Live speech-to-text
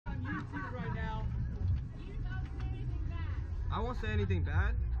I won't say anything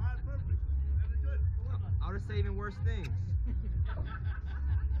bad. Alright, perfect. That'd be good. I'll just say even worse things. Oh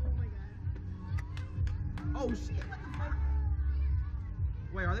my god. Oh shit! What the fuck?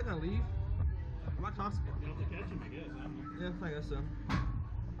 Wait, are they gonna leave? Am I top spot? You have to catch him, I guess. I don't know. Yeah, I guess so.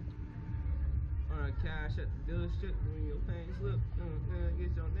 Alright, cash at the dealership when your paint slip.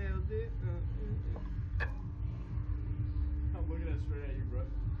 Get your nails did. I'm looking at straight at you, bro.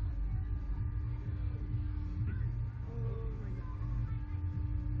 Oh my god.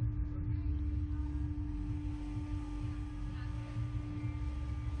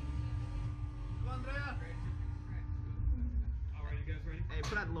 Come on, Andrea. Alright, you guys ready? Hey,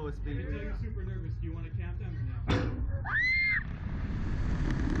 put at the lowest You speed. can tell you're super nervous. Do you want to count them or no?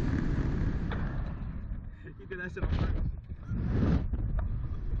 You did that shit on purpose.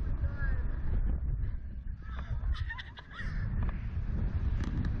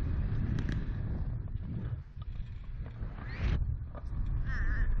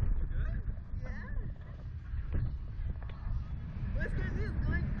 What's crazy is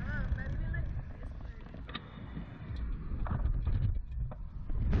going up, not even like this part.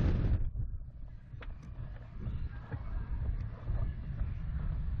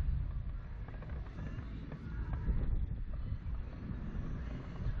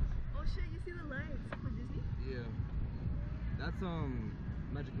 Oh shit, you see the lights for Disney? Yeah. That's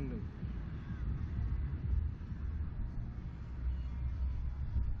Magic Kingdom.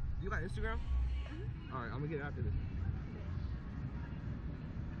 You got Instagram? Mm-hmm. Alright, I'm gonna get it after this.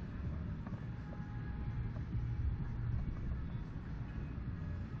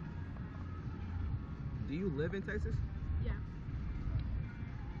 Do you live in Texas? Yeah.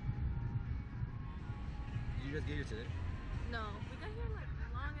 Did you just get here today? No, we got here like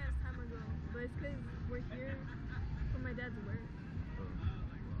a long ass time ago. But it's because we're here for my dad's work.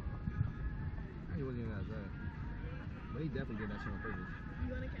 He wasn't even that bad. But he definitely did that shit on purpose.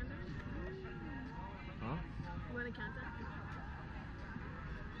 You want a countdown? Huh? You want a countdown?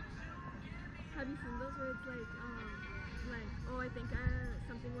 Have you seen those where it's like, oh, I think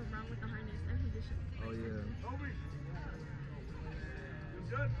something was wrong with the harness and he just Oh yeah. Koby. You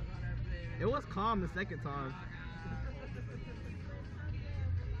good? It was calm the second time.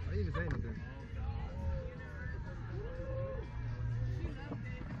 I didn't even say anything.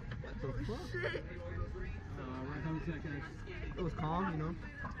 What the fuck? shit. Right, how many seconds? It was calm, you know.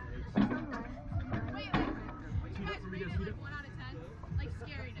 Wait, you guys rate it like 1 out of 10? Like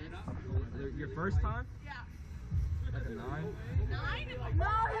scariness? Your first time? Yeah. Like a 9? 9? No, he's lying. No,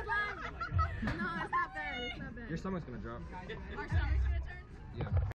 it's not bad. It's not bad. Your stomach's gonna drop. Our stomach's gonna turn? Yeah.